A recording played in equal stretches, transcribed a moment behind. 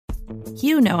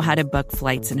You know how to book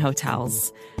flights and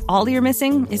hotels. All you're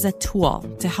missing is a tool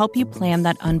to help you plan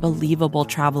that unbelievable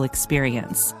travel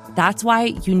experience. That's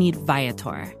why you need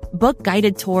Viator. Book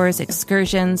guided tours,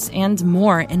 excursions, and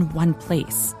more in one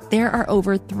place. There are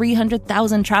over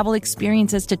 300,000 travel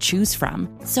experiences to choose from,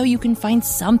 so you can find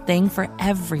something for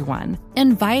everyone.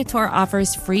 And Viator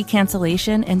offers free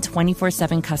cancellation and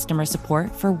 24/7 customer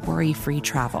support for worry-free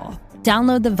travel.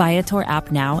 Download the Viator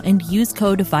app now and use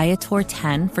code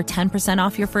Viator10 for 10%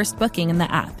 off your first booking in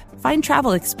the app. Find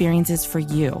travel experiences for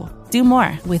you. Do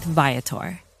more with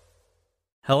Viator.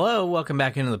 Hello, welcome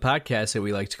back into the podcast that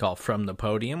we like to call From the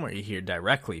Podium, where you hear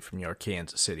directly from your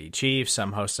Kansas City Chiefs.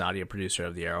 I'm host and audio producer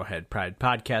of the Arrowhead Pride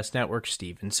Podcast Network,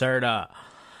 Steven Serta.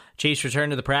 Chiefs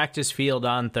returned to the practice field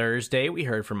on Thursday. We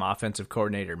heard from offensive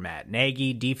coordinator Matt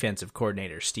Nagy, defensive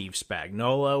coordinator Steve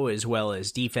Spagnuolo, as well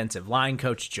as defensive line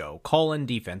coach Joe Cullen,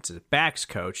 defensive backs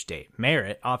coach Dave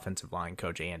Merritt, offensive line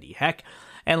coach Andy Heck,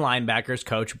 and linebackers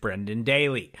coach Brendan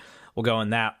Daly. We'll go in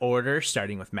that order,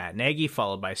 starting with Matt Nagy,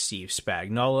 followed by Steve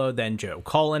Spagnuolo, then Joe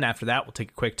Cullen. After that, we'll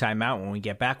take a quick timeout. When we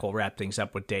get back, we'll wrap things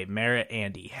up with Dave Merritt,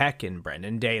 Andy Heck, and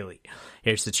Brendan Daly.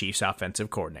 Here's the Chiefs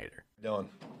offensive coordinator. Dylan.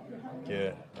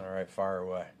 Good. All right, fire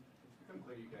away. It's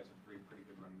clear you guys have three pretty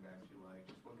good running backs you like.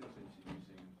 Just what goes into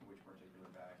using which particular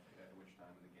back at which time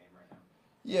in the game right now?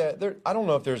 Yeah, I don't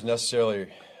know if there's necessarily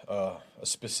a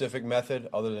specific method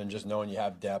other than just knowing you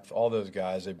have depth. All those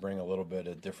guys, they bring a little bit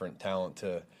of different talent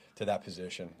to that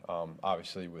position.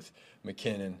 Obviously, with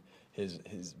McKinnon,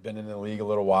 he's been in the league a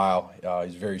little while.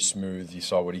 He's very smooth. You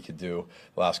saw what he could do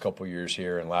the last couple of years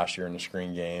here and last year in the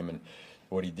screen game and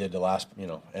what he did the last,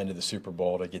 end of the Super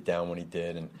Bowl to get down when he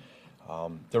did. And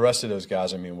the rest of those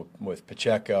guys, I mean, with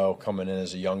Pacheco coming in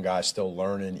as a young guy, still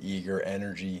learning, eager,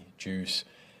 energy, juice,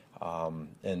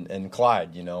 and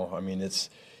Clyde, I mean,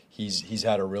 he's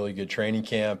had a really good training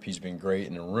camp. He's been great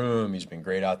in the room. He's been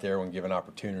great out there when given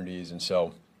opportunities. And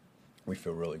so we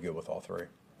feel really good with all three.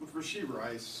 With Rashee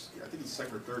Rice, I think he's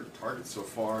second or third target so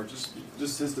far. Just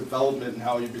his development and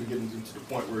how you've been getting him to the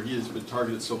point where he has been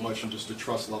targeted so much and just the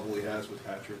trust level he has with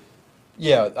Patrick.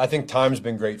 Yeah, I think time's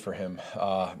been great for him,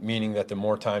 meaning that the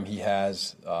more time he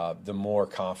has, the more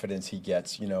confidence he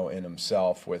gets, in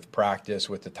himself with practice,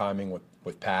 with the timing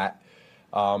with Pat.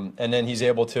 And then he's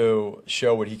able to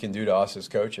show what he can do to us as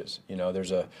coaches.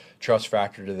 There's a trust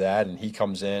factor to that, and he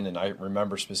comes in, and I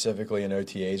remember specifically in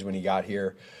OTAs when he got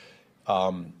here,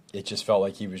 it just felt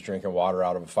like he was drinking water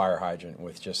out of a fire hydrant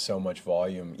with just so much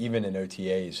volume, even in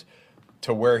OTAs.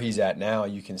 To where he's at now,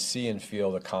 you can see and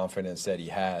feel the confidence that he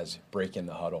has breaking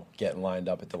the huddle, getting lined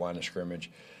up at the line of scrimmage.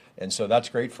 And so that's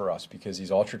great for us because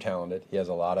he's ultra-talented. He has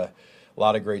a lot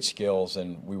of great skills,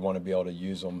 and we want to be able to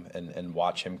use them and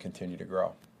watch him continue to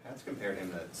grow. Pat's compared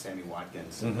him to Sammy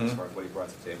Watkins as far as what he brought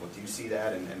to the table. Do you see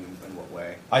that, and in what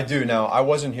way? I do. Now, I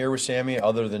wasn't here with Sammy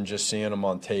other than just seeing him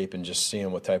on tape and just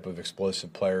seeing what type of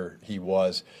explosive player he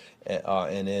was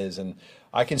and is. And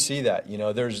I can see that.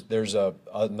 There's a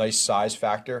nice size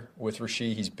factor with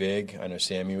Rashee. He's big. I know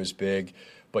Sammy was big,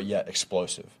 but yet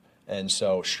explosive. And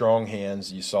so strong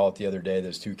hands. You saw it the other day,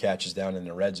 those two catches down in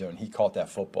the red zone. He caught that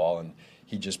football, and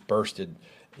he just bursted,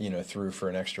 through for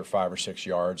an extra 5 or 6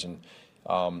 yards. And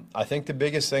I think the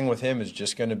biggest thing with him is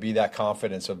just going to be that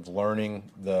confidence of learning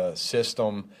the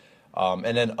system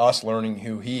and then us learning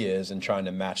who he is and trying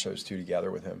to match those two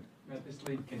together with him. This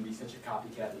league can be such a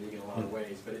copycat league in a lot of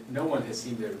ways, but no one has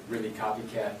seemed to really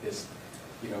copycat this,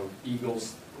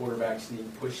 Eagles quarterback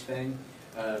sneak push thing.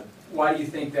 Why do you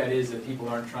think that is that people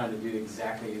aren't trying to do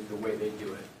exactly the way they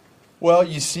do it? Well,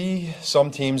 you see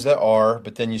some teams that are,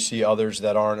 but then you see others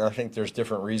that aren't. I think there's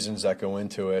different reasons that go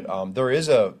into it. There is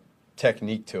a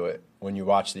technique to it when you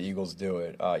watch the Eagles do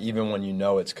it. Even when you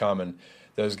know it's coming,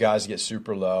 those guys get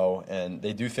super low, and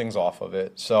they do things off of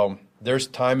it. So there's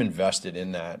time invested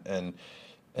in that.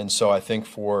 And so I think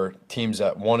for teams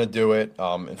that want to do it,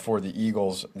 and for the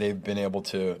Eagles, they've been able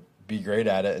to be great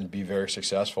at it and be very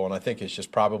successful. And I think it's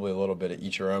just probably a little bit of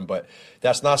each your own. But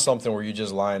that's not something where you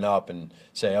just line up and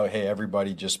say, oh, hey,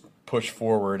 everybody just push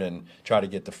forward and try to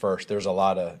get the first. There's a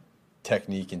lot of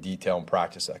technique and detail and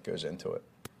practice that goes into it.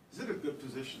 Is it a good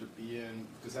position to be in?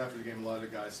 Because after the game, a lot of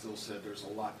the guys still said there's a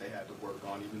lot they had to work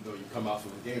on, even though you come out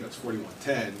from a game that's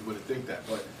 41-10, you wouldn't think that.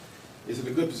 But is it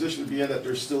a good position to be in that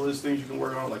there still is things you can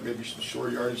work on, like maybe some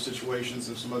short yardage situations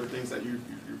and some other things that you're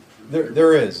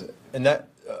There is. And that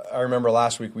I remember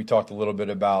last week we talked a little bit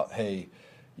about, hey,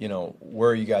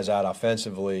 where are you guys at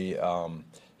offensively?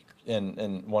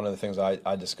 and one of the things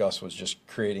I discussed was just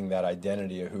creating that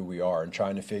identity of who we are and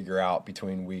trying to figure out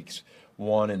between weeks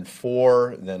 1 and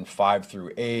 4, then 5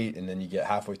 through 8, and then you get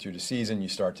halfway through the season, you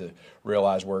start to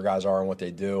realize where guys are and what they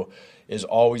do, is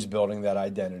always building that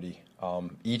identity.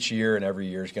 Each year and every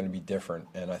year is going to be different,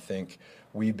 and I think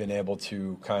we've been able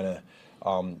to kind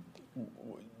of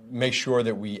make sure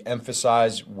that we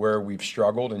emphasize where we've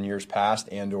struggled in years past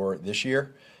and or this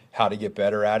year, how to get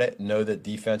better at it. Know that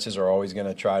defenses are always going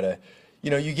to try to,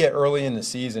 you get early in the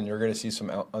season, you're going to see some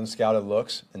unscouted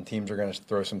looks, and teams are going to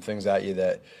throw some things at you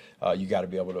that you got to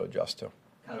be able to adjust to.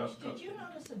 Coach, did you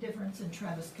notice a difference in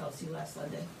Travis Kelce last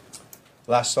Sunday?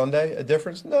 Last Sunday, a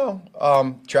difference? No.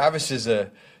 Travis is a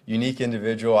unique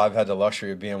individual. I've had the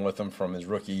luxury of being with him from his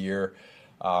rookie year,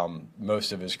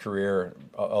 most of his career,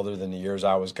 other than the years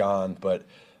I was gone. But,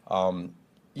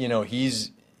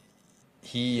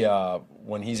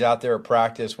 when he's out there at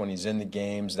practice, when he's in the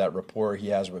games, that rapport he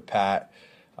has with Pat,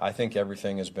 I think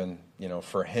everything has been,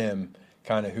 for him,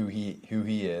 kind of who he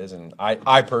is. And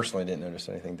I personally didn't notice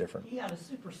anything different. He had a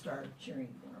superstar cheering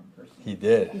for him personally. He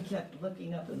did. He kept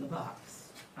looking up in the box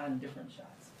on different shots.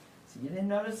 So you didn't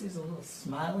notice he was a little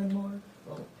smiling more, a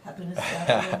little pep in his step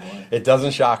a little more? It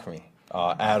doesn't shock me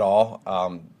at all.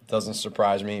 Doesn't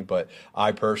surprise me, but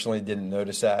I personally didn't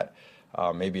notice that.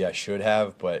 Maybe I should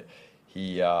have, but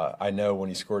I know when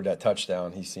he scored that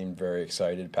touchdown, he seemed very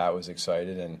excited. Pat was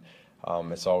excited, and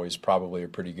it's always probably a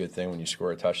pretty good thing when you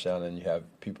score a touchdown and you have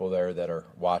people there that are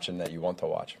watching that you want to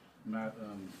watch. Matt,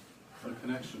 the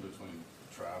connection between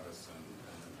Travis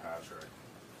and Patrick,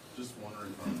 just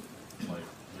wondering from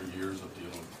your years of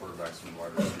dealing with quarterbacks and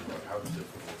wide receivers, how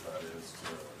difficult that is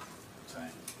to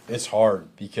obtain. It's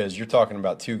hard because you're talking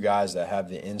about two guys that have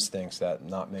the instincts that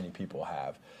not many people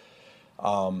have.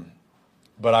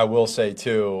 But I will say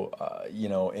too,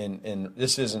 in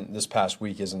this past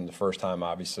week isn't the first time,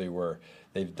 obviously, where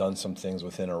they've done some things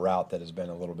within a route that has been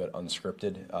a little bit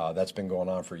unscripted. That's been going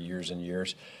on for years and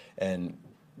years, and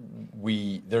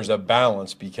there's a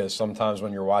balance because sometimes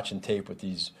when you're watching tape with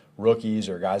these rookies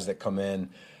or guys that come in,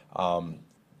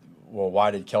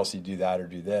 why did Kelce do that or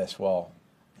do this? Well,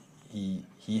 he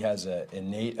has an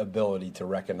innate ability to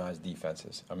recognize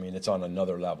defenses. I mean, it's on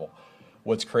another level.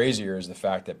 What's crazier is the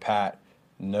fact that Pat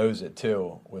knows it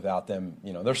too without them.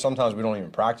 There's sometimes we don't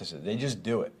even practice it. They just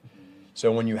do it.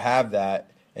 So when you have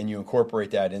that and you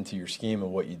incorporate that into your scheme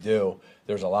and what you do,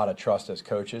 there's a lot of trust as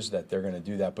coaches that they're going to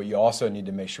do that. But you also need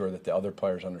to make sure that the other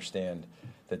players understand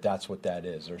that that's what that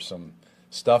is. There's some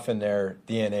stuff in there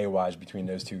DNA-wise between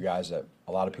those two guys that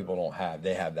a lot of people don't have.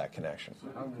 They have that connection. So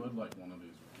how would one of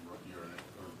these rookie or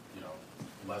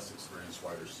less experienced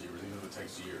wide receivers, even if it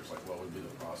takes years, what would be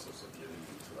the process of getting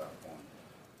to that point?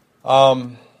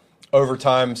 Over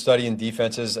time, studying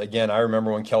defenses, again, I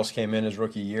remember when Kelce came in his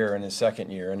rookie year and his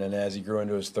second year, and then as he grew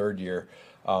into his third year,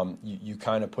 you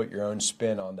kind of put your own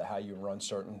spin onto how you run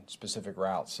certain specific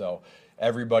routes. So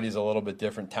everybody's a little bit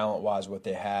different talent-wise what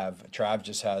they have. Trav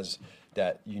just has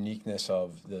that uniqueness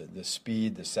of the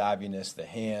speed, the savviness, the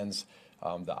hands,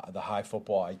 the high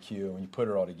football IQ. When you put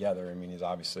it all together, I mean, he's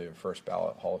obviously a first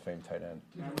ballot Hall of Fame tight end.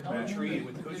 Did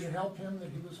it help him that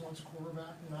he was once a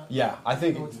quarterback? Yeah, I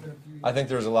think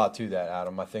there's a lot to that,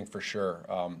 Adam. I think for sure.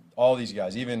 All these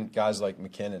guys, even guys like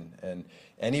McKinnon and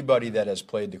anybody that has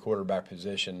played the quarterback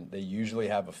position, they usually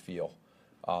have a feel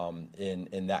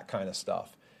in that kind of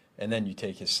stuff. And then you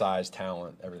take his size,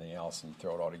 talent, everything else, and you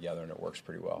throw it all together, and it works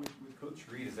pretty well. With Coach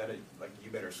Reed, is that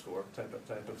you better score type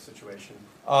of situation?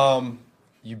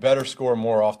 You better score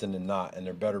more often than not, and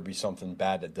there better be something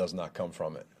bad that does not come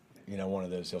from it. One of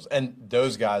those deals. And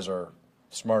those guys are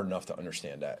smart enough to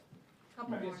understand that.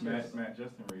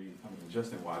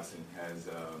 Justin Watson has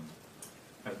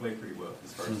played pretty well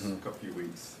his first few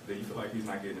weeks. Do you feel like he's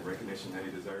not getting the recognition that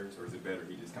he deserves, or is it better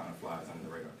he just kind of flies under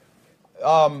the radar?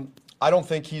 I don't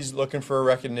think he's looking for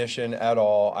recognition at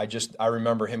all. I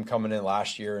remember him coming in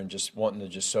last year and just wanting to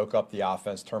just soak up the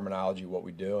offense terminology, what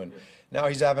we do, and now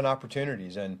he's having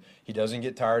opportunities, and he doesn't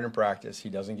get tired in practice. He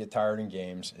doesn't get tired in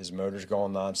games. His motor's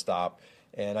going nonstop,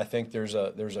 and I think there's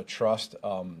a trust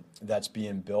that's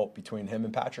being built between him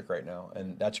and Patrick right now,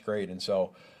 and that's great. And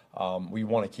so we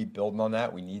want to keep building on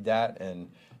that. We need that, and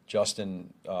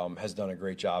Justin has done a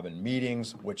great job in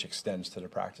meetings, which extends to the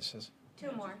practices.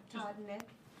 Two more, Todd and Nick.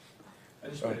 I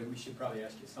just wanted, we should probably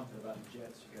ask you something about the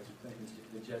Jets. You guys are playing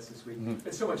the Jets this week.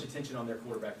 There's so much attention on their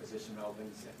quarterback position and all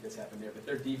things that's happened there, but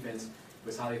their defense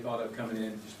was highly thought of coming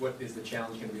in. Just what is the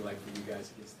challenge going to be like for you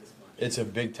guys against this bunch? It's a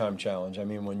big-time challenge. I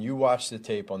mean, when you watch the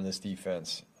tape on this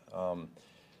defense,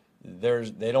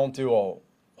 they don't do a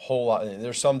whole lot.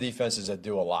 There's some defenses that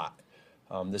do a lot.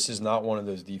 This is not one of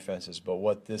those defenses, but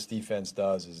what this defense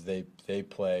does is they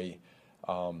play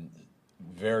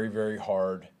very, very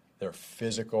hard. They're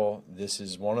physical. This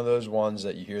is one of those ones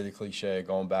that you hear the cliche,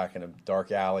 going back in a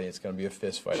dark alley, it's going to be a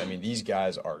fist fight. I mean, these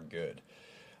guys are good.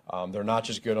 They're not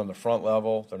just good on the front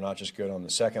level. They're not just good on the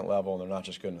second level. And they're not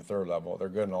just good on the third level. They're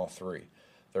good in all three.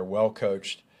 They're well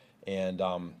coached. And,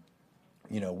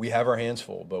 we have our hands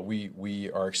full, but we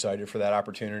are excited for that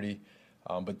opportunity.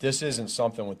 But this isn't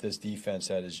something with this defense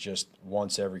that is just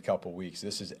once every couple weeks.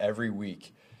 This is every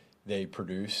week they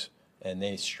produce and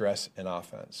they stress an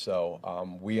offense. So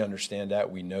we understand that.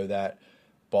 We know that.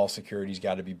 Ball security's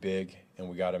got to be big, and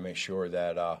we got to make sure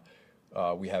that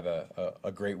we have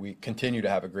a great week, continue to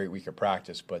have a great week of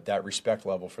practice. But that respect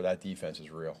level for that defense is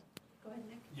real. Go ahead,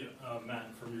 Nick. Yeah,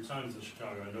 Matt, from your times in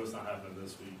Chicago, I know it's not happening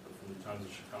this week, but from your times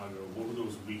in Chicago, what were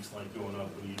those weeks like going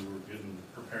up when you were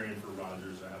preparing for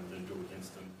Rodgers and having to go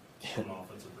against him from an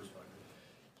offensive perspective?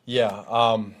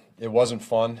 Yeah, it wasn't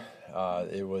fun.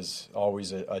 It was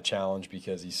always a challenge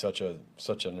because he's such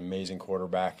an amazing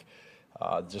quarterback.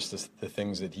 Just the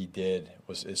things that he did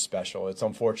is special. It's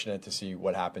unfortunate to see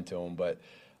what happened to him, but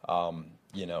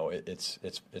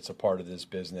it's a part of this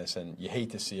business, and you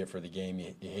hate to see it for the game.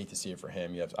 You hate to see it for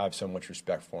him. I have so much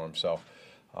respect for him. So,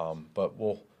 but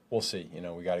we'll see.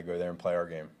 We got to go there and play our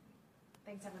game.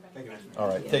 Thanks, everybody. Thank you. All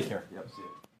right, take care. Yep, see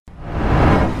you.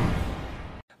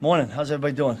 Morning. How's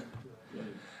everybody doing?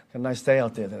 Got a nice day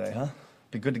out there today, huh?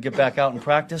 Be good to get back out and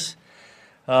practice.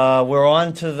 We're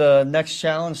on to the next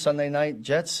challenge, Sunday night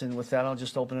Jets, and with that, I'll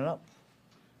just open it up.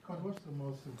 Coach, what's the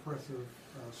most impressive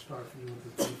start for you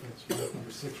with the defense? You're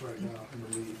number 6 right now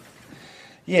in the league.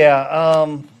 Yeah,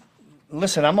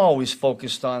 listen, I'm always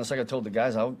focused on, it's like I told the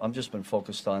guys, I've just been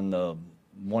focused on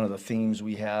one of the themes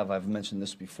we have. I've mentioned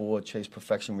this before, chase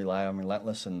perfection, rely on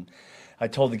relentless. And I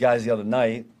told the guys the other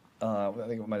night, I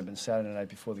think it might have been Saturday night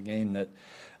before the game, that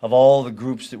of all the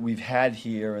groups that we've had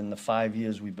here in the 5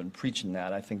 years we've been preaching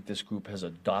that, I think this group has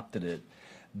adopted it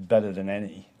better than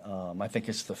any. I think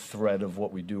it's the thread of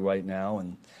what we do right now.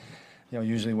 And,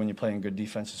 usually when you're playing good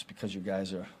defense, it's because you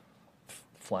guys are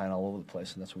flying all over the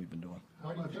place, and that's what we've been doing.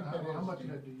 How much of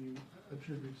that do you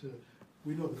attribute to,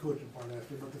 we know the coaching part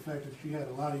after, but the fact that you had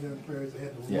a lot of young players that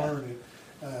had to learn it,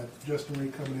 Justin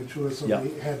Reed coming into it, so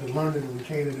they had to learn it and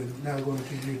retain it, and now going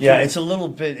to year 2. Yeah, it's a little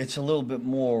bit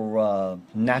more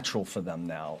natural for them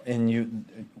now. And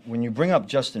when you bring up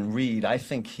Justin Reed, I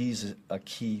think he's a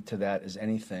key to that as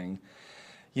anything.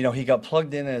 He got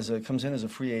plugged in comes in as a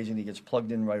free agent, he gets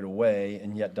plugged in right away,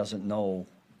 and yet doesn't know,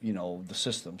 the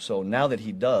system. So now that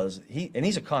he does,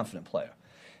 he's a confident player.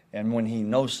 And when he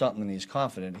knows something and he's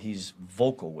confident, he's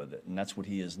vocal with it, and that's what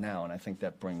he is now. And I think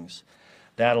that brings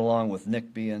that, along with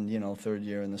Nick being, third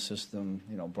year in the system,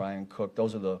 Brian Cook,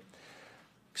 those are the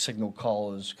signal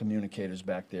callers, communicators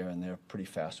back there, and they're pretty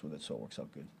fast with it, so it works out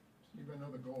good. Steve, I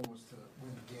know the goal was to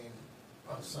win the game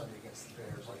on Sunday against the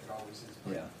Bears, like it always is.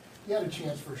 But Yeah. you had a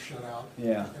chance for a shutout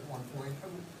at one point.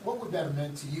 What would that have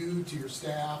meant to you, to your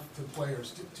staff, to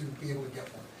players, to be able to get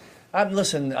one?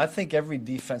 Listen, I think every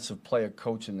defensive player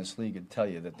coach in this league would tell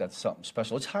you that that's something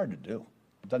special. It's hard to do.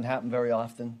 It doesn't happen very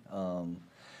often.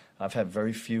 I've had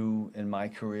very few in my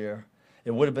career.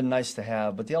 It would have been nice to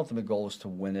have, but the ultimate goal is to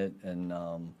win it. And,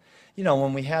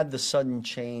 when we had the sudden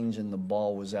change and the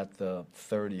ball was at the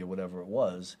 30 or whatever it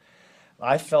was,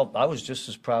 I felt I was just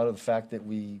as proud of the fact that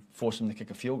we forced them to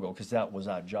kick a field goal, because that was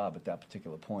our job at that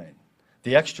particular point.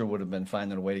 The extra would have been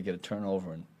finding a way to get a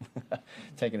turnover and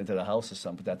taking it to the house or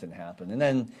something, but that didn't happen. And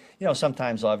then,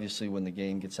 sometimes, obviously, when the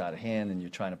game gets out of hand and you're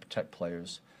trying to protect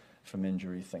players from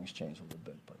injury, things change a little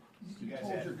bit. But You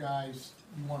told your guys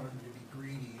you wanted them to be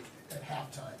greedy at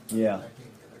halftime. Yeah. That game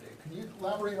the other day. Can you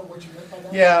elaborate on what you meant by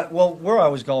that? Yeah, well, where I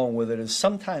was going with it is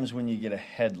sometimes when you get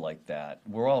ahead like that,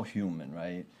 we're all human,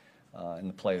 right? And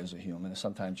the players are human, and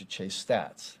sometimes you chase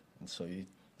stats. And so you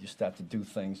start to do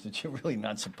things that you're really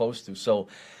not supposed to. So,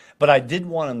 but I did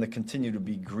want them to continue to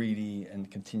be greedy and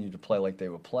continue to play like they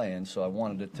were playing, so I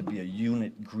wanted it to be a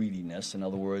unit greediness. In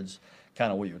other words,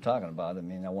 kind of what you were talking about. I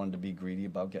mean, I wanted to be greedy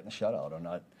about getting a shutout or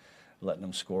not letting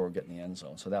them score or get in the end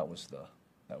zone. So that was the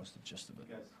gist of it.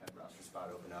 You guys had roster spot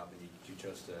open up, and you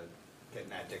chose to get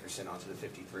Matt Dickerson onto the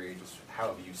 53. Just how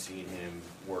have you seen him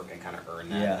work and kind of earn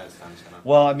that? Yeah. As time's gone on?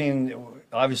 Well, I mean,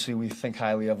 obviously we think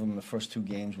highly of him. The first 2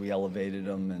 games we elevated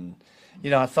him, and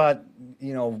I thought,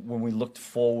 when we looked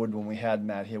forward, when we had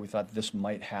Matt here, we thought this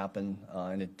might happen,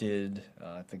 and it did.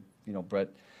 I think Brett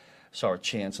saw a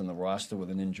chance in the roster with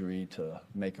an injury to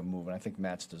make a move, and I think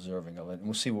Matt's deserving of it. And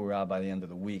we'll see where we are by the end of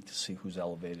the week to see who's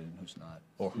elevated and who's not,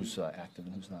 or who's active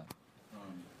and who's not.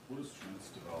 What does Trent's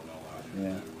development allow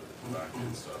you to do with back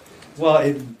and stuff.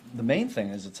 Well, the main thing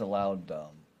is it's allowed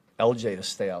LJ to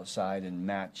stay outside and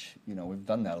match. We've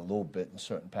done that a little bit in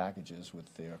certain packages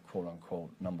with their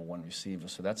quote-unquote number one receiver,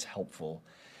 so that's helpful.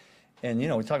 And,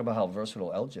 we talk about how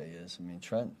versatile LJ is. I mean,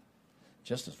 Trent,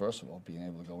 just as versatile, being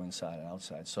able to go inside and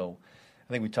outside. So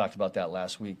I think we talked about that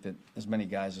last week, that as many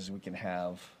guys as we can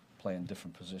have playing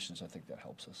different positions, I think that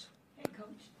helps us. Hey, Coach,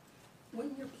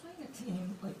 when you're playing a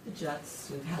team like the Jets,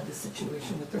 who've had the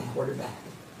situation with their quarterback,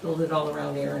 build it all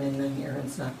around Aaron, and then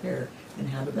Aaron's not there, and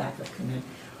have a backup come in,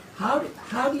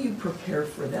 how do you prepare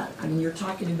for that? I mean, you're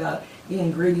talking about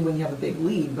being greedy when you have a big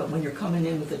lead, but when you're coming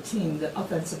in with a team that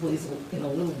offensively is in a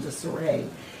little disarray,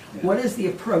 what is the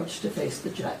approach to face the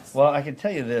Jets? Well, I can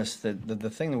tell you this, that the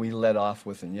thing that we led off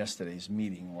with in yesterday's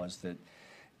meeting was that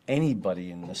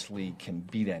anybody in this league can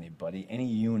beat anybody. Any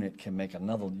unit can make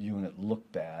another unit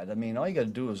look bad. I mean, all you got to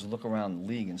do is look around the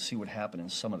league and see what happened in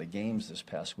some of the games this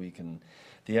past week, and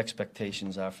the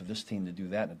expectations are for this team to do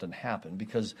that, and it doesn't happen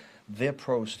because they're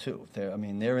pros too. They're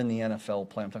in the NFL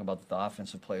playing. I'm talking about the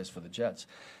offensive players for the Jets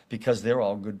because they're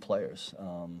all good players.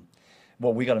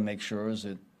 What we got to make sure is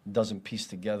it doesn't piece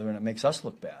together and it makes us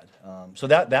look bad. So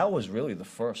that was really the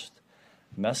first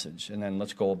message, and then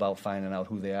let's go about finding out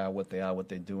who they are, what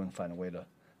they do, and find a way to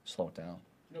slow it down.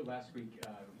 Last week,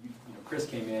 Chris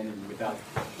came in and without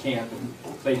camp and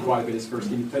played quite a bit his first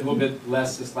game. He played a little bit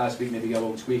less this last week, maybe got a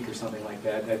little tweak or something like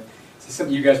that. That's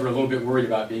something you guys were a little bit worried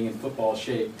about, being in football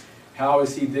shape. How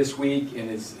is he this week,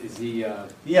 and is he?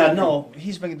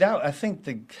 He's been down. I think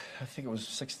it was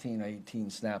 16 or 18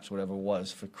 snaps, whatever it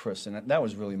was, for Chris, and that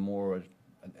was really more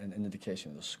an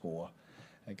indication of the score.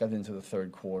 I got into the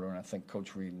third quarter, and I think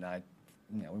Coach Reed and I,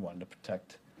 we wanted to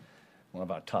protect one of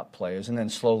our top players, and then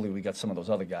slowly we got some of those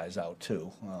other guys out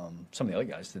too. Some of the other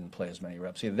guys didn't play as many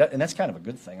reps either, and that's kind of a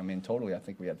good thing. I mean, totally, I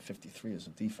think we had 53 as a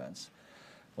defense.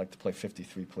 I'd like to play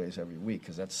 53 plays every week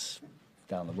because that's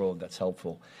down the road. That's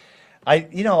helpful.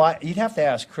 You'd have to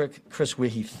ask Chris where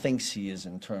he thinks he is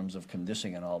in terms of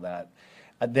conditioning and all that.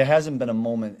 There hasn't been a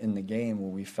moment in the game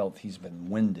where we felt he's been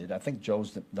winded. I think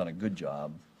Joe's done a good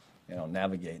job,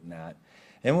 navigating that.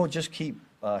 And we'll just keep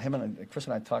Chris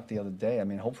and I talked the other day. I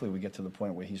mean, hopefully we get to the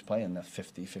point where he's playing the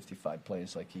 50, 55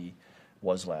 plays like he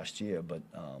was last year. But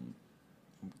a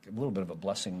little bit of a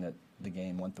blessing that the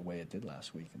game went the way it did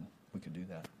last week, and we could do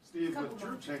that. Steve, with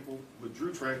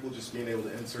Drew Tranquil just being able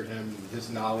to insert him and his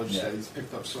knowledge that he's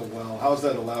picked up so well, how has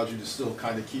that allowed you to still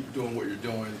kind of keep doing what you're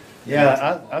doing?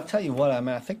 Yeah, I'll tell you what,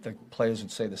 I think the players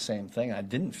would say the same thing. I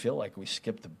didn't feel like we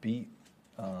skipped a beat.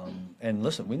 And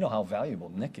listen, we know how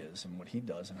valuable Nick is and what he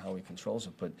does and how he controls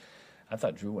it, but I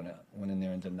thought Drew went in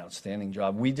there and did an outstanding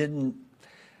job.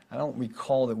 I don't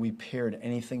recall that we pared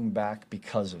anything back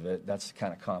because of it. That's the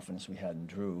kind of confidence we had in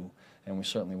Drew, and we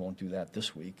certainly won't do that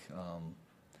this week.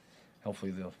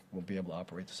 Hopefully we'll be able to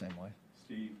operate the same way.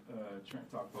 Steve,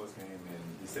 Trent talked post-game, and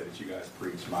he said that you guys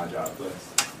preach my job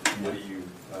first. What do you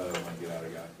want to get out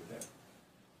of guys with that?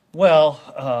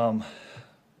 Well,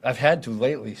 I've had to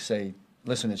lately say,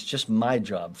 listen, it's just my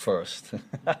job first,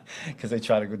 because they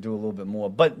try to go do a little bit more.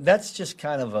 But that's just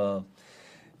kind of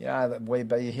the way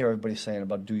back. You hear everybody saying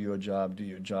about do your job, do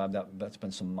your job. That's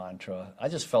been some mantra. I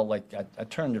just felt like I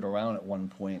turned it around at one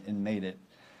point and made it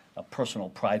a personal,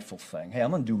 prideful thing. Hey,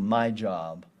 I'm going to do my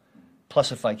job,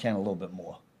 plus if I can, a little bit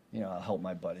more. I'll help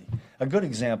my buddy. A good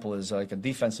example is like a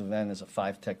defensive end is a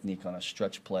 5 technique on a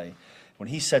stretch play. When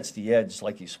he sets the edge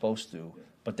like he's supposed to,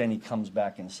 but then he comes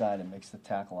back inside and makes the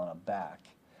tackle on a back,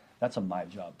 that's a my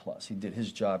job plus. He did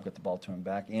his job, got the ball to him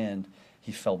back, and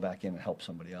he fell back in and helped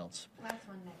somebody else. Last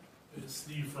one, Nick.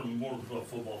 Steve, from more of a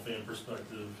football fan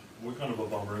perspective, what kind of a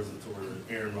bummer is it to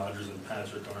where Aaron Rodgers and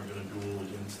Patrick aren't going to duel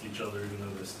against each other, even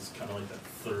though this is kind of like that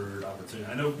third opportunity?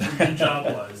 I know for your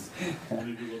job-wise, maybe a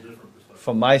little different perspective.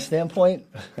 From my standpoint,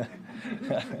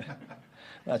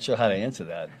 not sure how to answer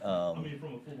that. I mean,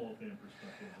 from a football fan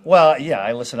perspective. Well, yeah,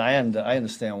 I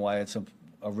understand why it's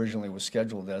originally was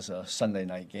scheduled as a Sunday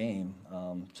night game.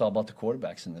 It's all about the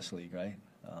quarterbacks in this league, right?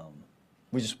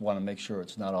 We just want to make sure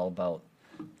it's not all about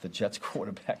the Jets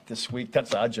quarterback this week.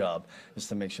 That's our job, is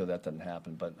to make sure that doesn't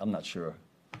happen. But I'm not sure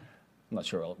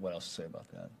what else to say about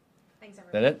that. Thanks,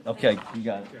 everybody. That it? Okay, you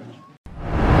got it.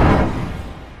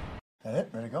 That it?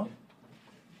 Ready to go?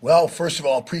 Well, first of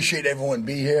all, appreciate everyone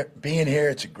being here.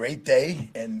 It's a great day,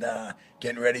 and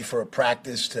getting ready for a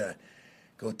practice to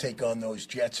go take on those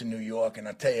Jets in New York. And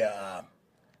I'll tell you,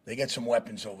 they get some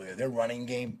weapons over there. Their running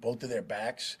game, both of their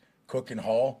backs, Cook and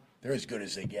Hall, they're as good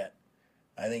as they get.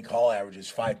 I think Hall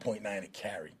averages 5.9 a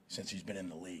carry since he's been in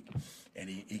the league, and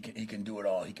he can do it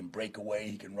all. He can break away,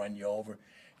 he can run you over,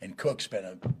 and Cook's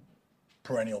been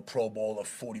perennial Pro Bowler,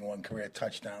 41 career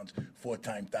touchdowns,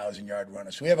 4-time 1,000-yard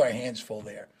runner. So we have our hands full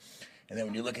there. And then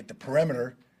when you look at the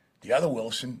perimeter, the other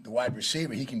Wilson, the wide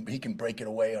receiver, he can break it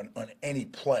away on any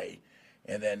play.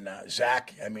 And then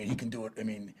Zach, I mean, he can do it. I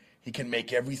mean, he can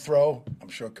make every throw. I'm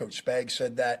sure Coach Spag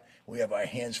said that. We have our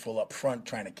hands full up front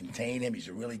trying to contain him. He's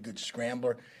a really good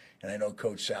scrambler. And I know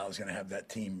Coach Sal is going to have that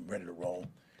team ready to roll.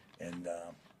 And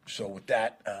so with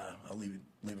that, I'll leave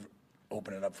it,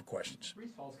 open it up for questions. Brees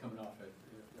Hall's coming off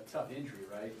a tough injury,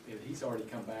 right? He's already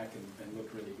come back and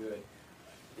looked really good.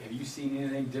 Have you seen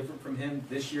anything different from him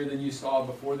this year than you saw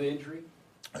before the injury?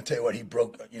 I'll tell you what, he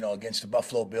broke, against the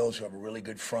Buffalo Bills, who have a really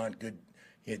good front.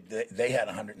 They had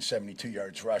 172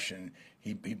 yards rushing.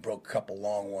 He broke a couple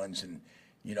long ones. And,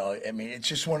 I mean, it's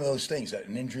just one of those things that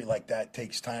an injury like that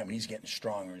takes time. And he's getting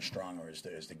stronger and stronger as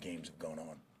the games have gone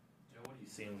on. What do you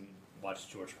see when you watch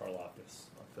George Karlaftis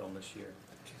on film this year?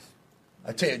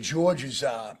 I tell you, George is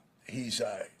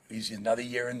he's another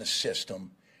year in the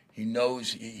system. He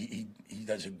knows he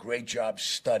does a great job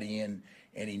studying,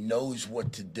 and he knows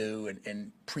what to do.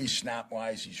 And pre-snap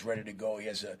wise, he's ready to go.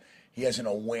 He has an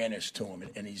awareness to him,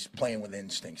 and he's playing with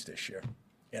instincts this year.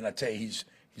 And I tell you, he's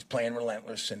playing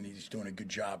relentless, and he's doing a good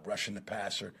job rushing the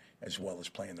passer as well as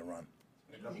playing the run.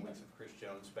 A couple weeks of Chris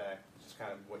Jones back, just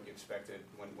kind of what you expected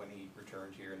when he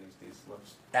returned here in these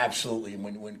looks. Absolutely.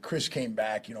 When Chris came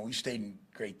back, we stayed in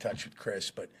great touch with Chris,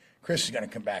 but Chris is going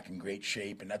to come back in great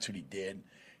shape, and that's what he did.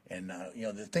 And,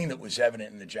 the thing that was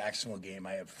evident in the Jacksonville game,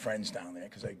 I have friends down there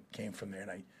because I came from there,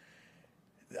 and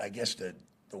I guess the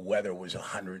weather was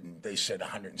 100, and they said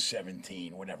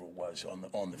 117, whatever it was,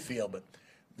 on the field. But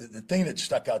the thing that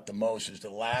stuck out the most is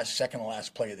the second to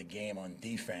last play of the game on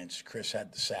defense. Chris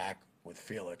had the sack with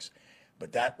Felix,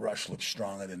 but that rush looked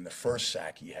stronger than the first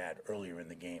sack he had earlier in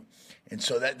the game. And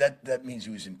so that means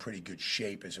he was in pretty good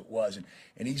shape as it was.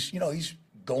 And he's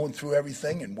going through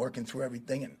everything and working through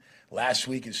everything. And last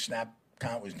week his snap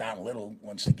count was down a little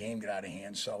once the game got out of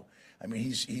hand. So I mean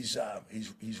he's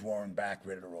roaring back,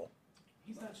 ready to roll.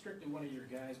 He's not strictly one of your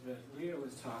guys, but Leo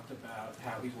has talked about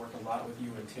how he's worked a lot with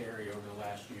you and Terry over the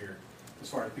last year as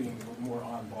far as being more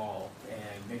on ball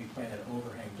and maybe playing an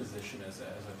overhang position as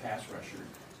a pass rusher.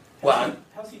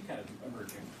 How's he kind of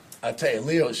emerging? I'll tell you,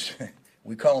 Leo's,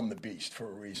 we call him the Beast for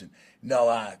a reason.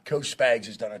 No, Coach Spags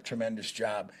has done a tremendous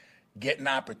job getting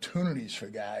opportunities for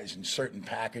guys in certain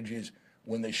packages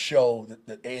when they show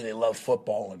that A, they love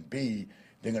football, and B,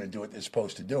 they're going to do what they're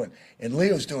supposed to do. And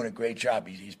Leo's doing a great job.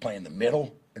 He's playing the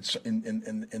middle in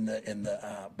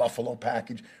the Buffalo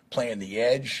package, playing the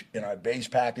edge in our base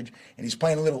package, and he's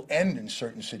playing a little end in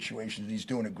certain situations. He's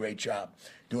doing a great job.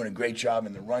 Doing a great job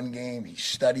in the run game. He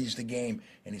studies the game,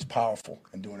 and he's powerful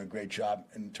and doing a great job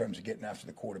in terms of getting after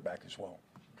the quarterback as well.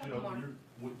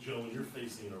 Joe, when you're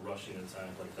facing a rushing attack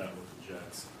like that with the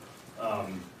Jets,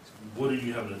 what are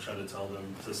you having to try to tell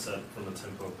them to set from a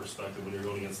tempo perspective when you're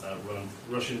going against that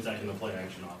rushing attack and the play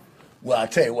action off? Well, I'll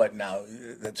tell you what now,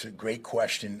 that's a great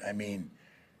question. I mean,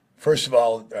 first of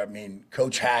all,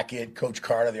 Coach Hackett, Coach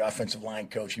Carter, the offensive line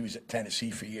coach, he was at Tennessee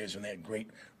for years when they had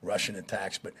great rushing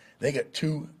attacks, but they got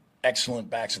two excellent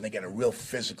backs and they got a real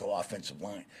physical offensive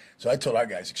line. So I told our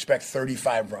guys, expect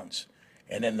 35 runs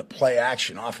and then the play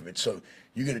action off of it. So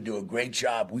you're going to do a great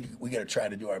job. We got to try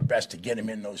to do our best to get them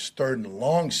in those third and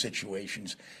long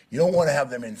situations. You don't want to have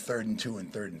them in 3rd and 2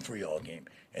 and 3rd and 3 all game.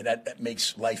 And that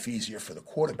makes life easier for the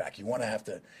quarterback. You want to have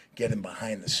to get them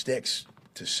behind the sticks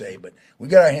to say, but we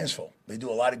got our hands full. They do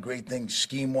a lot of great things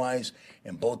scheme-wise,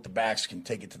 and both the backs can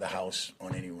take it to the house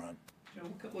on any run.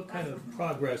 What kind of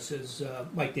progress has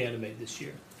Mike Dana made this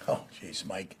year? Oh, jeez,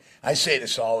 Mike. I say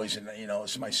this always, and,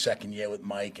 this is my second year with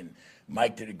Mike, and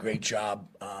Mike did a great job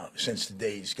since the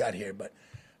day he's got here. But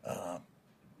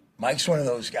Mike's one of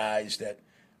those guys that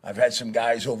I've had some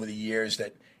guys over the years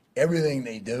that everything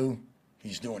they do,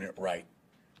 he's doing it right.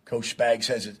 Coach Spags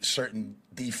has a certain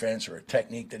defense or a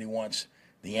technique that he wants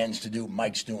the ends to do.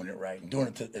 Mike's doing it right and doing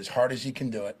it as hard as he can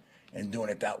do it and doing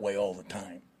it that way all the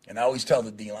time. And I always tell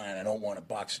the D-line, I don't want a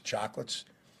box of chocolates.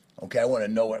 Okay, I want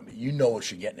to know what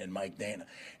you're getting in Mike Dana.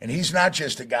 And he's not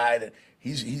just a guy that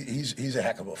he's a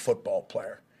heck of a football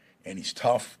player. And he's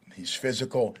tough, he's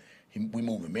physical. We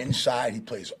move him inside. He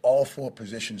plays all 4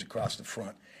 positions across the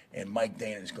front. And Mike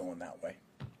Dana's going that way.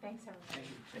 Thanks, everybody.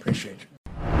 Appreciate you.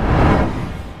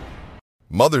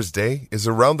 Mother's Day is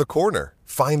around the corner.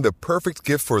 Find the perfect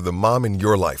gift for the mom in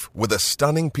your life with a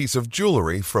stunning piece of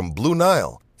jewelry from Blue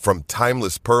Nile. From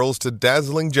timeless pearls to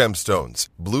dazzling gemstones,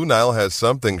 Blue Nile has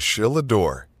something she'll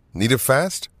adore. Need it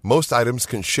fast? Most items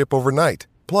can ship overnight.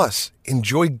 Plus,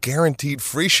 enjoy guaranteed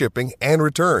free shipping and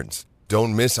returns.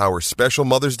 Don't miss our special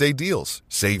Mother's Day deals.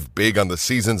 Save big on the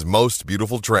season's most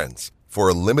beautiful trends. For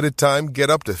a limited time, get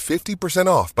up to 50%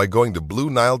 off by going to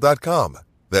BlueNile.com.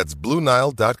 That's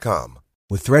BlueNile.com.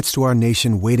 With threats to our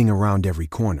nation waiting around every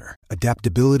corner,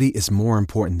 adaptability is more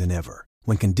important than ever.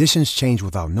 When conditions change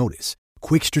without notice,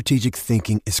 quick strategic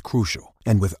thinking is crucial.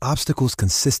 And with obstacles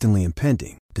consistently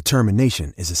impending,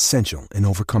 determination is essential in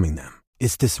overcoming them.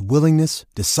 It's this willingness,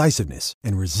 decisiveness,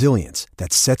 and resilience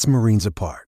that sets Marines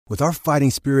apart. With our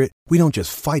fighting spirit, we don't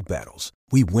just fight battles,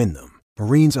 we win them.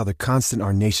 Marines are the constant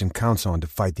our nation counts on to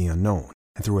fight the unknown.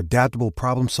 And through adaptable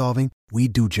problem solving, we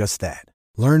do just that.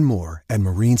 Learn more at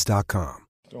Marines.com.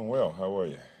 Doing well. How are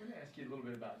you? I want to ask you a little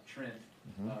bit about Trent.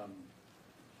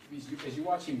 As you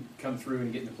watch him come through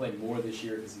and getting to play more this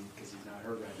year because he's not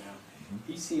hurt right now,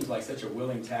 he seems like such a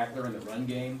willing tackler in the run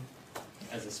game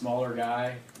as a smaller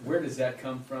guy. Where does that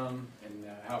come from, and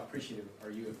how appreciative are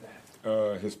you of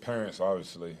that? His parents,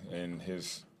 obviously, and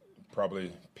his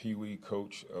probably Pee-wee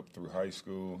coach up through high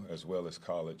school as well as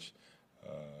college.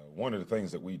 One of the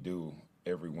things that we do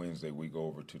every Wednesday, we go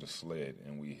over to the sled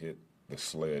and we hit the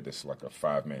sled. It's like a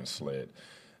 5-man sled.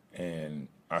 And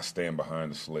I stand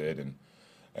behind the sled, and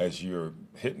as you're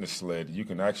hitting the sled, you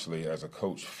can actually, as a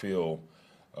coach, feel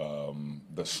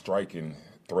the striking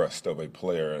thrust of a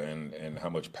player and how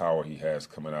much power he has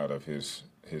coming out of his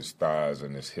thighs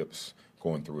and his hips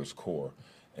going through his core.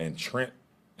 And Trent,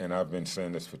 and I've been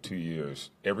saying this for 2 years,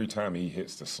 every time he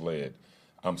hits the sled,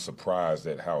 I'm surprised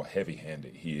at how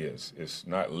heavy-handed he is. It's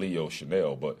not Leo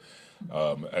Chanel, but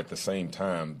at the same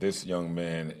time, this young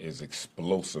man is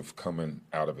explosive coming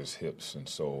out of his hips. And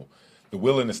so the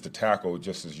willingness to tackle,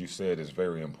 just as you said, is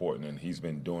very important, and he's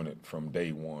been doing it from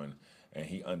day one, and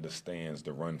he understands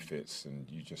the run fits, and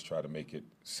you just try to make it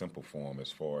simple for him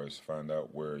as far as find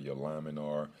out where your linemen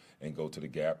are and go to the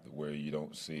gap where you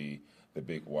don't see the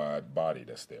big, wide body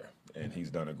that's there. And he's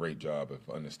done a great job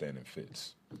of understanding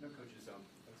fits. No coaches don't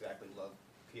exactly love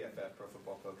PFF, Pro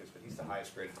Football Focus, but he's the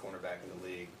highest graded cornerback in the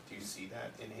league. Do you see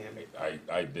that in him?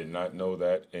 I did not know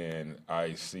that, and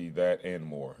I see that and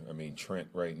more. I mean, Trent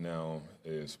right now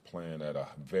is playing at a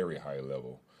very high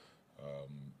level.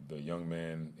 The young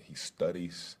man, he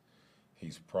studies.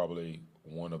 He's probably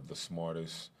one of the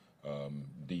smartest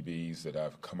DBs that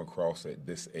I've come across at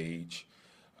this age,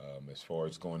 as far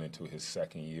as going into his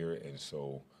second year. And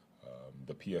so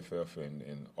the PFF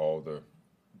and all the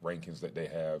rankings that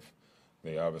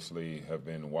they obviously have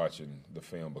been watching the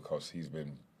film because he's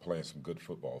been playing some good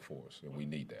football for us, and we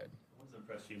need that. What's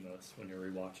impressed you most when you're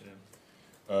rewatching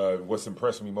him? What's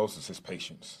impressed me most is his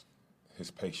patience. His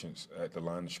patience at the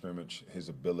line of scrimmage, his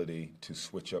ability to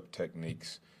switch up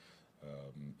techniques.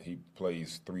 He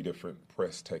plays 3 different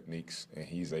press techniques, and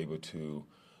he's able to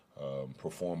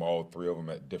perform all 3 of them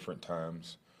at different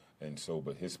times. And so,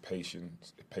 but his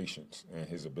patience and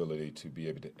his ability to be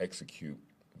able to execute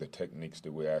the techniques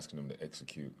that we're asking him to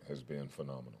execute has been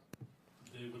phenomenal.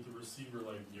 Dave, with a receiver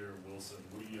like Garrett Wilson,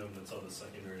 what do you have that's on the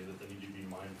secondary that they need to be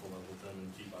mindful of with them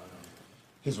and keep an eye on?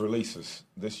 His releases.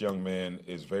 This young man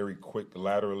is very quick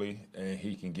laterally, and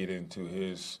he can get into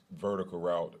his vertical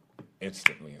route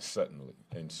instantly and suddenly.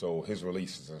 And so his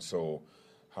releases. And so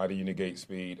how do you negate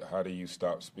speed? How do you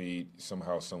stop speed?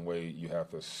 Somehow, some way, you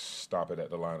have to stop it at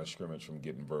the line of scrimmage from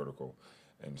getting vertical.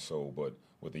 And so, but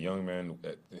with the young man,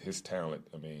 his talent,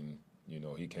 I mean, you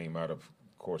know, he came out of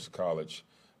course, college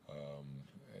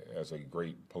as a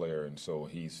great player. And so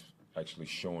he's actually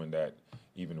showing that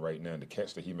even right now. The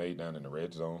catch that he made down in the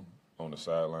red zone on the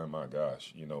sideline, my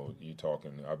gosh, you know, you're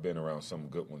talking, I've been around some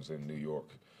good ones in New York,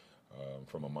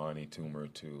 from Amani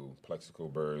Toomer to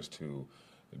Plexico Burrs to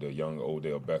the young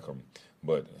Odell Beckham.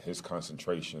 But his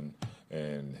concentration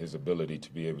and his ability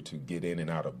to be able to get in and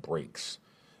out of breaks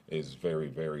is very,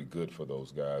 very good for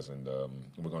those guys. And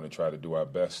we're going to try to do our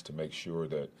best to make sure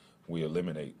that we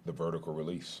eliminate the vertical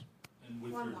release. And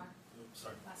with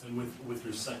with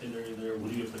your secondary there,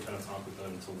 what do you have to kind of talk with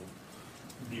them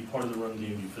to be part of the run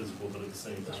game, be physical, but at the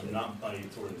same time not bite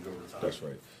or go over top? That's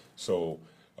right. So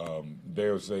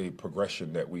there's a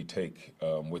progression that we take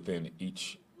within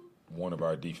each one of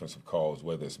our defensive calls,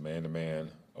 whether it's man-to-man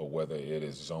or whether it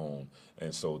is zone.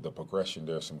 And so the progression,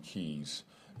 there are some keys.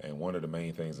 And one of the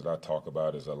main things that I talk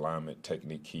about is alignment,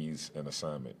 technique, keys, and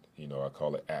assignment. You know, I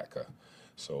call it ACA.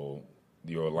 So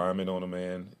your alignment on a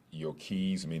man, your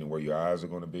keys, meaning where your eyes are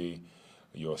going to be,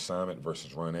 your assignment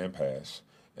versus run and pass,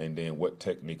 and then what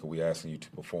technique are we asking you to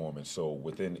perform. And so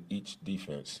within each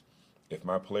defense, if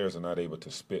my players are not able to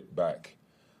spit back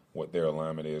what their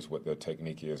alignment is, what their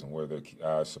technique is, and where their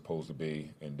eyes are supposed to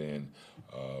be, and then,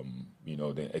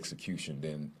 then execution,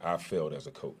 then I failed as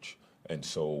a coach. And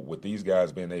so with these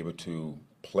guys being able to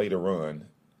play the run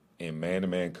in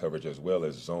man-to-man coverage as well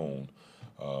as zone,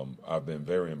 I've been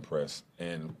very impressed.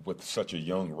 And with such a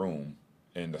young room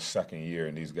in the second year,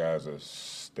 and these guys are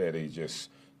steady, just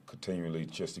continually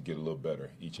just to get a little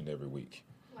better each and every week.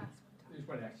 I just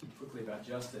want to ask you quickly about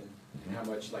Justin and how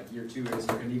much like year 2 is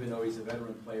for him, even though he's a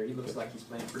veteran player. He looks like he's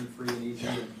playing pretty free and easy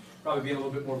and probably being a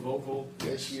little bit more vocal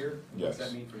this year. What does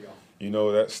that mean for y'all? You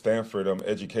know, that Stanford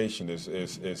education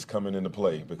is coming into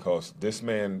play because this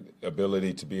man's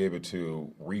ability to be able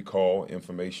to recall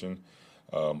information,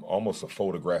 almost a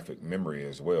photographic memory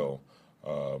as well,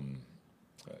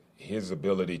 his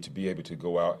ability to be able to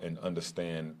go out and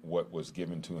understand what was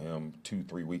given to him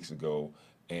 2-3 weeks ago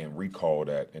and recall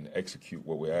that and execute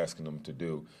what we're asking him to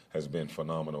do has been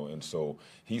phenomenal. And so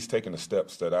he's taken the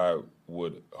steps that I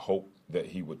would hope that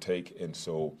he would take. And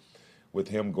so with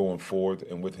him going forward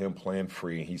and with him playing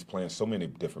free, he's playing so many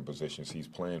different positions. He's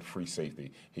playing free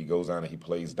safety. He goes down and he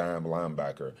plays dime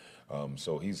linebacker.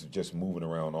 So he's just moving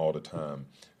around all the time.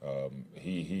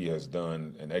 He has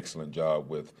done an excellent job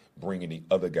with bringing the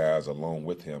other guys along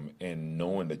with him and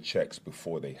knowing the checks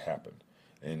before they happen.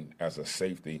 And as a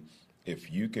safety,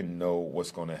 if you can know what's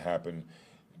going to happen,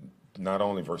 not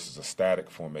only versus a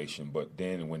static formation, but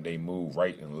then when they move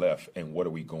right and left and what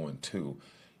are we going to,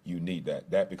 you need that.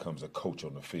 That becomes a coach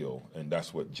on the field, and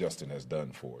that's what Justin has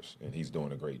done for us, and he's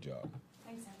doing a great job.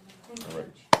 Thanks, All right.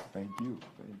 Thank you.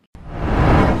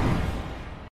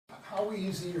 How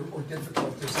easy or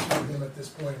difficult is it for him at this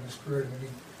point in his career to maybe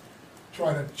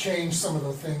try to change some of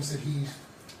the things that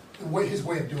his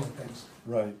way of doing things?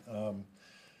 Right.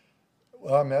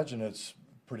 Well, I imagine it's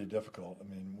pretty difficult. I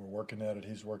mean, we're working at it.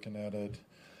 He's working at it.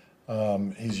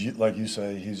 He's, like you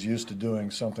say, he's used to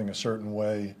doing something a certain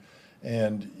way.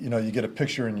 And, you know, you get a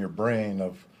picture in your brain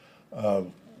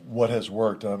of what has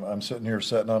worked. I'm sitting here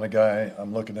sitting on a guy.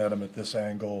 I'm looking at him at this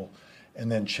angle.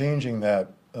 And then changing that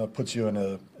puts you in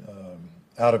a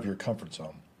out of your comfort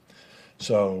zone.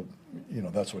 So, you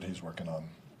know, that's what he's working on.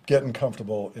 Getting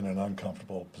comfortable in an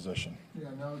uncomfortable position. Yeah,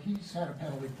 no, he's had a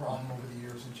penalty problem over the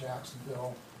years in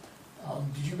Jacksonville.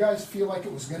 Did you guys feel like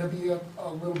it was going to be a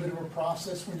little bit of a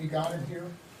process when you got in here?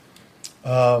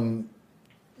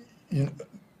 You know,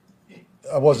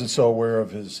 I wasn't so aware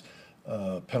of his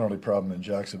penalty problem in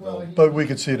Jacksonville, Well, but we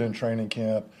could see it in training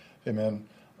camp. Hey, man,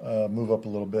 move up a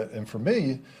little bit. And for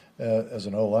me, as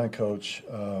an O-line coach,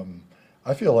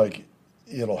 I feel like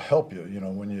it'll help you. You know,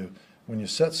 when you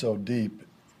set so deep,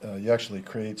 you actually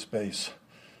create space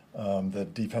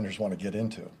that defenders want to get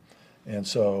into. And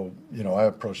so, you know, I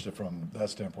approached it from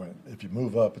that standpoint. If you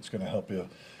move up, it's going to help you.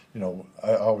 You know,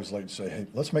 I always like to say, hey,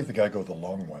 let's make the guy go the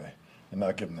long way and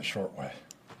not give him the short way.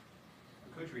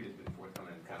 Coach Reed has been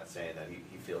forthcoming and kind of saying that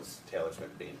he feels Taylor's been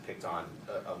being picked on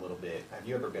a little bit. Have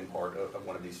you ever been part of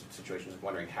one of these situations,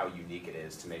 wondering how unique it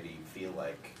is to maybe feel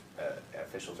like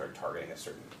officials are targeting a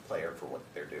certain player for what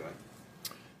they're doing?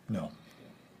 No.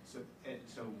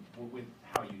 So with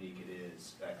how unique it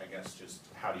is, I guess just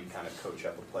how do you kind of coach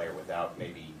up a player without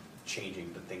maybe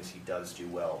changing the things he does do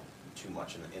well too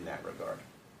much in that regard?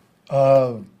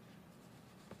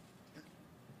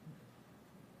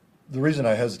 The reason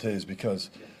I hesitate is because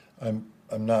I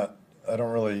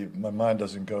don't really, my mind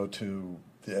doesn't go to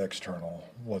the external,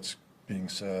 what's being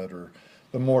said,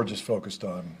 but more just focused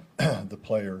on the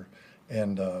player.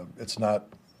 And it's not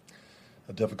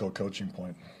a difficult coaching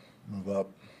point. Move up.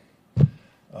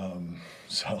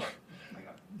 So,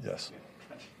 yes.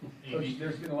 Coach,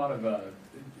 there's been a lot of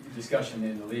discussion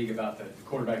in the league about the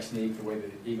quarterback sneak, the way the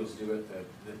Eagles do it,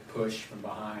 the push from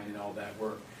behind and all that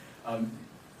work.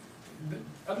 The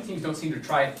other teams don't seem to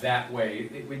try it that way.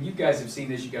 When you guys have seen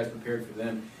this, you guys prepared for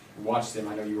them, and watched them.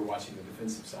 I know you were watching the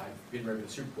defensive side, getting ready for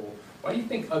the Super Bowl. Why do you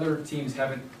think other teams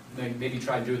haven't maybe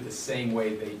tried to do it the same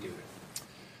way they do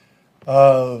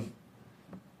it?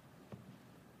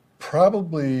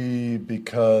 Probably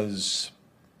because,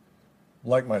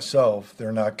 like myself,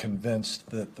 they're not convinced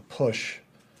that the push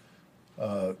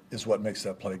is what makes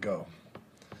that play go.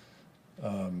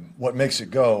 What makes it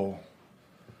go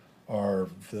are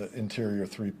the interior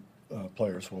three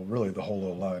players, well, really the whole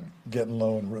O-line, getting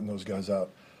low and rooting those guys out.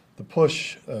 The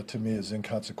push, to me, is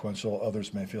inconsequential.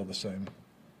 Others may feel the same.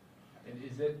 And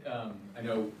is it, I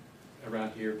know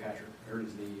around here Patrick hurt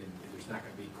his knee, and there's not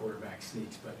going to be quarterback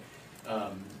sneaks, but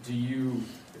do you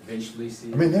eventually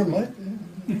see? I mean, there might be.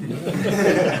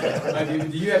 I mean,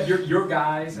 do you have your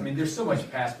guys? I mean, there's so much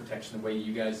pass protection the way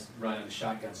you guys run in the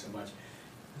shotgun so much.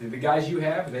 Do the guys you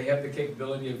have, do they have the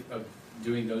capability of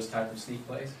doing those type of sneak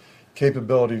plays?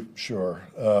 Capability, sure.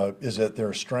 Is it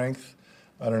their strength?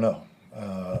 I don't know.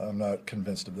 I'm not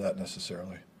convinced of that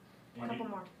necessarily. A couple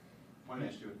more. I want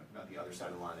to ask you about the other side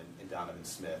of the line and Donovan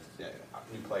Smith,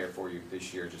 new player for you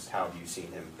this year. Just how have you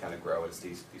seen him kind of grow as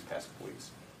these past couple weeks?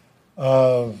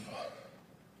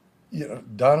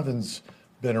 Donovan's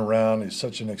been around. He's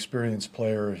such an experienced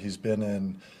player. He's been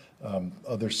in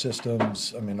other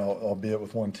systems, albeit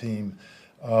with one team.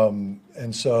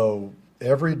 And so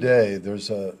every day there's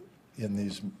in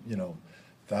these,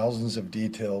 thousands of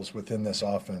details within this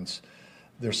offense,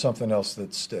 there's something else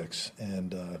that sticks.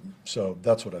 And so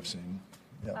that's what I've seen.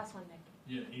 Yeah. Last one, Nick.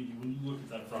 Yeah, Andy, when you look at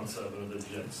that front seven of the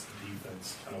Jets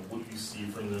defense, kind of what you see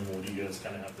from them, what do you guys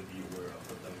kind of have to be aware of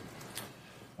with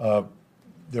them?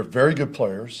 They're very good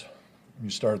players. You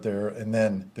start there, and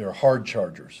then they're hard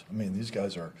chargers. These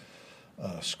guys are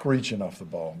screeching off the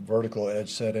ball, vertical edge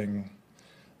setting.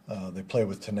 They play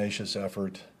with tenacious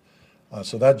effort.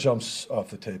 So that jumps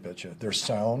off the tape at you. They're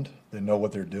sound. They know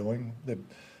what they're doing. They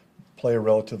play a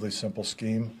relatively simple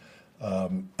scheme.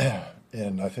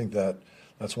 And I think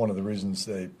that's one of the reasons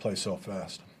they play so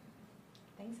fast.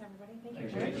 Thanks,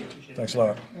 everybody. Thank you. Thanks a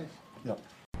lot. Yep.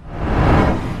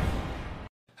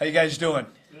 How you guys doing?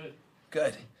 Good.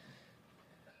 Good.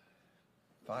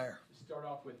 Fire. Start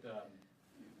off with,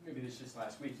 maybe this just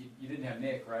last week, you didn't have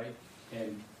Nick, right?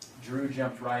 And Drew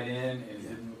jumped right in, and it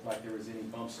didn't look like there was any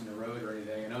bumps in the road or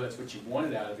anything. I know that's what you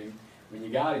wanted out of him when you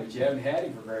got him, but you haven't had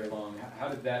him for very long. How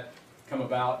did that come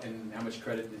about, and how much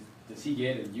credit does he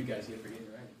get and you guys get for getting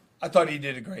him ready? I thought he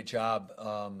did a great job.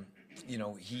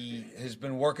 He has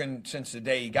been working since the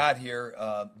day he got here,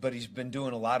 but he's been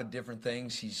doing a lot of different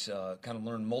things. He's kind of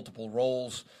learned multiple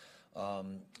roles.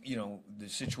 The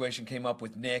situation came up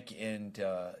with Nick, and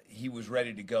he was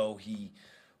ready to go. He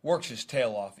works his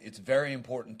tail off. It's very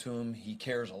important to him. He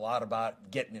cares a lot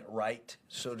about getting it right,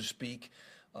 so to speak.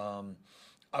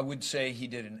 I would say he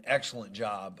did an excellent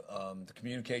job. The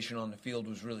communication on the field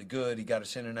was really good. He got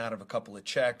us in and out of a couple of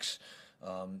checks,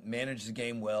 managed the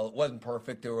game well. It wasn't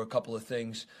perfect. There were a couple of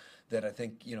things that I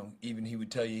think, even he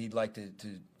would tell you he'd like to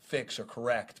fix or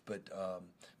correct. But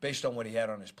based on what he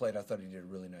had on his plate, I thought he did a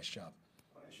really nice job.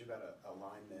 I want to ask you about a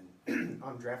lineman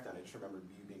on draft night. I just remember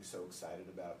you being so excited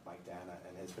about Mike Dana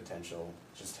and his potential.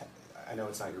 I know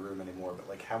it's not your room anymore,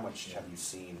 but how much have you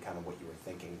seen, kind of what you were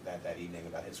thinking that evening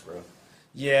about his growth?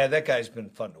 Yeah, that guy's been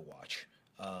fun to watch.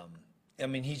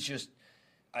 He's just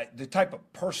the type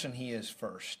of person he is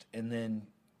first, and then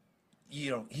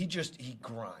he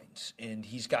grinds, and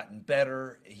he's gotten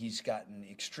better. He's gotten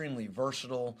extremely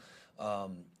versatile.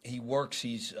 He works.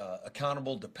 He's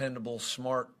accountable, dependable,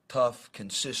 smart, tough,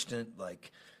 consistent.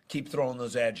 Keep throwing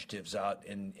those adjectives out,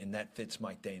 and that fits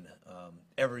Mike Dana.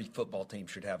 Every football team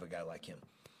should have a guy like him.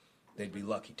 They'd be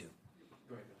lucky to.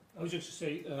 I was just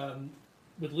going to say,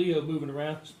 with Leo moving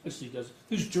around,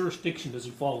 whose jurisdiction does he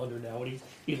fall under now? When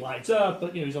he lines up,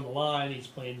 but he's on the line, he's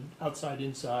playing outside,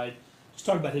 inside. Just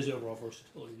talk about his overall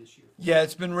versatility this year. Yeah,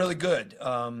 it's been really good,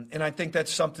 and I think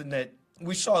that's something that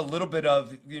we saw a little bit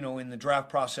of, in the draft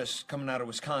process coming out of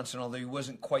Wisconsin, although he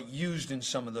wasn't quite used in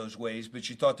some of those ways, but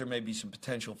you thought there may be some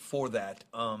potential for that.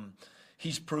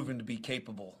 He's proven to be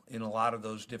capable in a lot of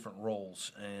those different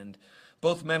roles, and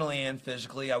both mentally and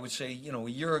physically. I would say, a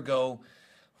year ago,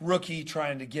 rookie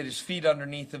trying to get his feet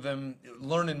underneath of him,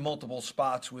 learning multiple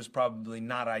spots was probably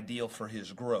not ideal for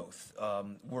his growth.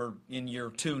 We're in year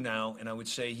 2 now, and I would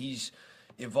say he's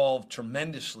evolved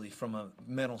tremendously from a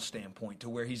mental standpoint to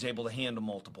where he's able to handle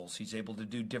multiples. He's able to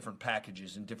do different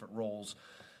packages and different roles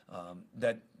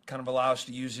that kind of allow us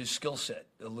to use his skill set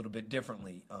a little bit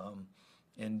differently.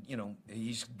 And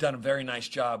he's done a very nice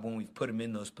job when we've put him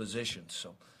in those positions.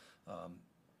 So,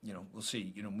 we'll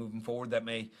see. Moving forward, that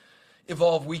may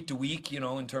evolve week to week,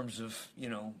 in terms of,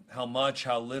 how much,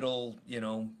 how little,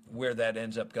 where that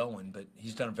ends up going. But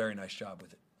he's done a very nice job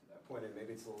with it. Point, and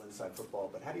maybe it's a little inside football,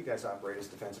 but how do you guys operate as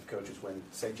defensive coaches when,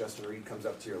 say, Justin Reed comes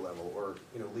up to your level, or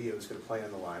Leo's going to play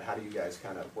on the line? How do you guys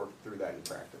kind of work through that in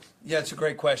practice? Yeah, it's a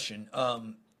great question.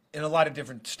 And a lot of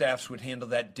different staffs would handle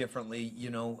that differently.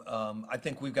 I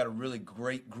think we've got a really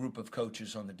great group of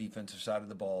coaches on the defensive side of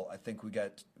the ball. I think we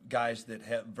got guys that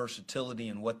have versatility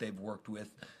in what they've worked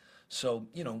with. So,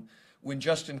 when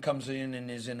Justin comes in and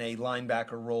is in a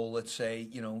linebacker role, let's say,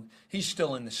 he's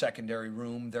still in the secondary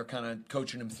room. They're kind of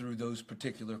coaching him through those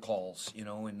particular calls,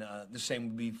 and the same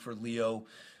would be for Leo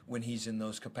when he's in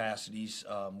those capacities.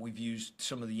 We've used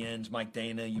some of the ends. Mike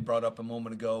Dana, you brought up a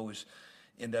moment ago, is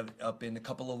ended up in a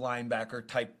couple of linebacker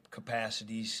type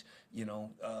capacities.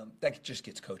 That just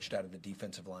gets coached out of the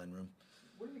defensive line room.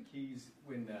 What are the keys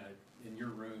when in your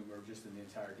room or just in the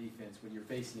entire defense when you're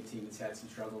facing a team that's had some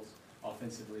struggles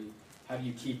offensively? How do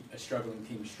you keep a struggling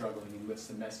team struggling, and what's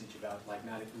the message about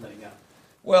not letting up?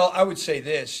 Well, I would say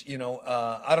this,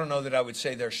 I don't know that I would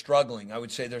say they're struggling. I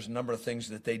would say there's a number of things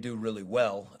that they do really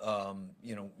well.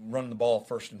 Running the ball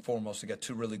first and foremost. They got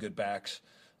two really good backs.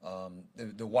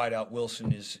 The wideout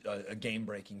Wilson is a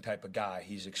game-breaking type of guy.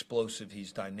 He's explosive.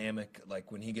 He's dynamic.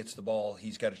 Like when he gets the ball,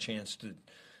 he's got a chance to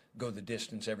go the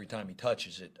distance every time he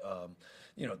touches it.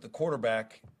 The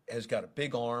quarterback has got a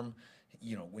big arm.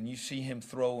 When you see him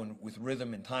throw with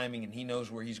rhythm and timing and he knows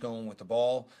where he's going with the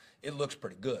ball, it looks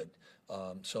pretty good.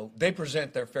 So they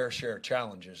present their fair share of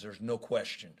challenges. There's no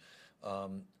question.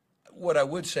 What I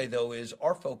would say, though, is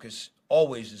our focus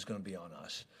always is going to be on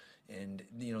us. And,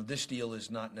 this deal is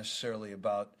not necessarily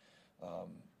about,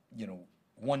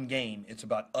 one game. It's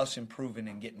about us improving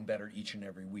and getting better each and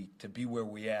every week to be where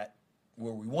we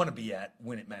want to be at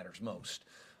when it matters most.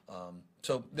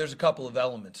 So there's a couple of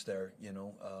elements there,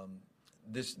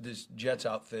 This Jets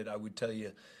outfit, I would tell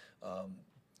you,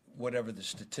 whatever the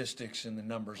statistics and the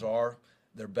numbers are,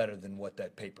 they're better than what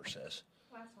that paper says.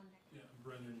 Last one. Yeah,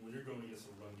 Brendan, when you're going against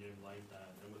a run game like that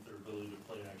and with their ability to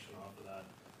play action off of that,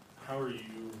 how are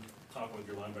you talking with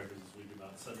your linebackers this week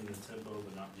about setting the tempo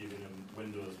but not giving them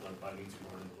windows by biting too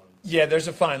hard in the run? Yeah, there's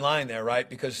a fine line there, right?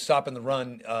 Because stopping the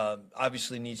run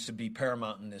obviously needs to be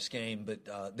paramount in this game,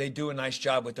 but they do a nice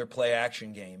job with their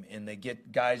play-action game, and they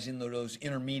get guys into those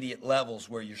intermediate levels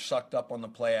where you're sucked up on the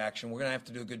play-action. We're going to have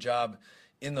to do a good job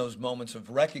in those moments of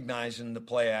recognizing the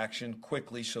play-action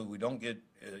quickly so we don't get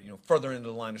further into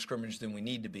the line of scrimmage than we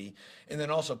need to be, and then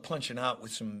also punching out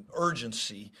with some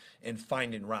urgency and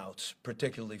finding routes,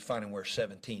 particularly finding where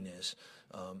 17 is.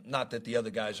 Not that the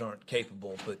other guys aren't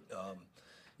capable, but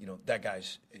that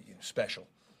guy's special.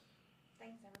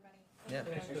 Thanks, everybody. Yeah.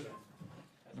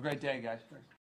 Have a great day, guys.